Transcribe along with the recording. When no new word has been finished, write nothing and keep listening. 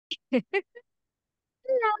Hello.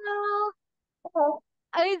 Hello.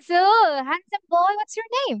 It's a handsome boy. What's your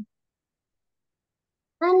name?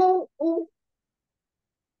 My name is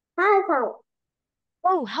Phong.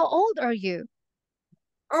 Oh, how old are you?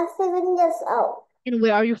 I'm 7 years old. And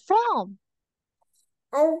where are you from?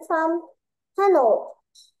 I'm from Hanoi.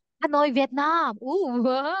 Hanoi, Vietnam. Ooh,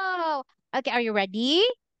 wow. Okay, are you ready?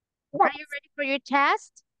 Are you Yes. ready for your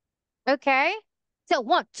test? Okay. So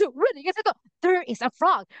one, two, ready, get set, go. There is a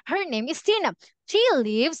frog. Her name is Tina. She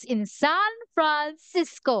lives in San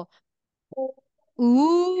Francisco.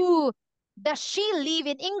 Ooh. Does she live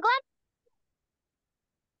in England?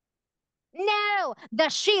 No.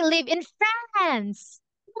 Does she live in France?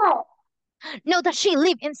 No. No. Does she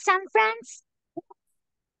live in San France?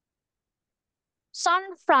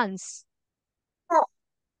 San France. No.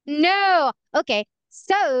 No. Okay.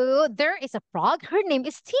 So there is a frog. Her name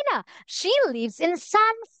is Tina. She lives in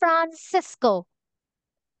San Francisco.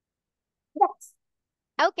 Yes.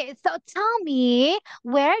 Okay, so tell me,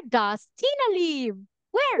 where does Tina live?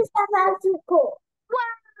 Where? It's about to go.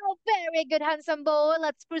 Wow, very good, handsome boy.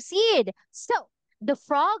 Let's proceed. So, the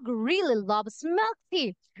frog really loves milk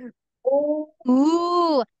tea. Oh,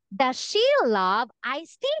 Ooh, does she love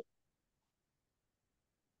iced tea?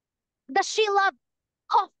 Does she love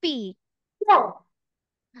coffee? no.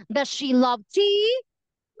 Does she love tea?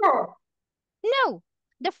 No. No,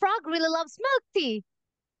 the frog really loves milk tea.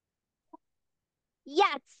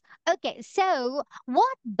 Yes. Okay, so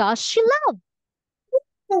what does she love?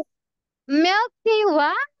 Milk tea.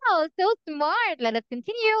 Wow, so smart. Let us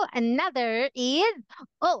continue. Another is,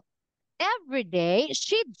 oh, every day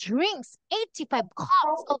she drinks 85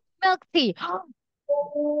 cups of milk tea.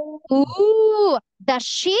 Ooh, does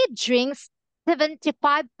she drinks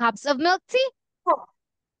 75 cups of milk tea?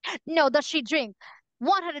 No, does she drink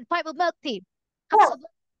 105 of milk tea? Cups No. of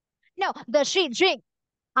No, does she drink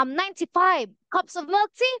 95 cups of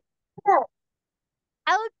milk tea? No.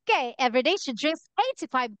 Okay, every day she drinks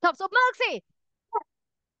 85 cups of milk tea.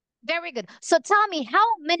 Very good. So tell me, how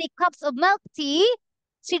many cups of milk tea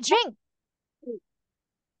she drink?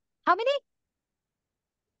 How many?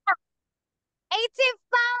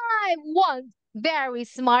 85. One. Very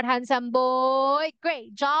smart, handsome boy.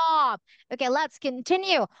 Great job. Okay, let's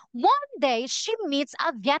continue. One day she meets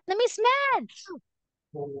a Vietnamese man.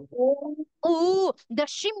 Ooh, does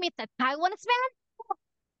she meet a Taiwanese man?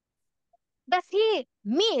 Does he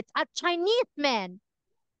meet a Chinese man?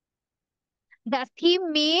 Does he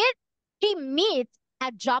meet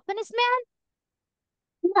a Japanese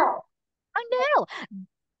man? No. Oh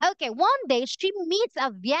no. Okay, one day she meets a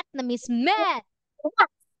Vietnamese man.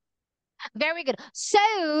 Very good. So,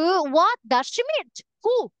 what does she meet?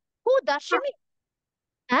 Who? Who does she meet?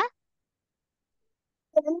 Huh?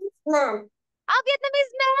 Man. A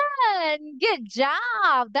Vietnamese man. Good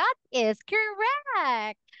job. That is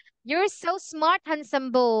correct. You're so smart,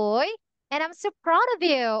 handsome boy. And I'm so proud of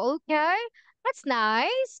you. Okay. That's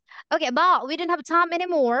nice. Okay, but we don't have time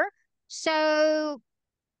anymore. So,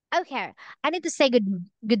 okay. I need to say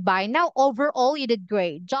goodbye. Now, overall, you did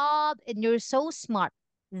great job and you're so smart.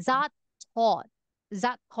 That thought.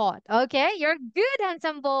 That thought. Okay. You're good,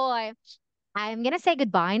 handsome boy. I'm gonna say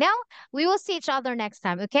goodbye now. We will see each other next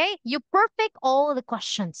time, okay? You perfect all the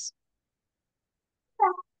questions.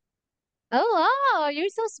 Oh, wow, you're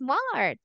so smart.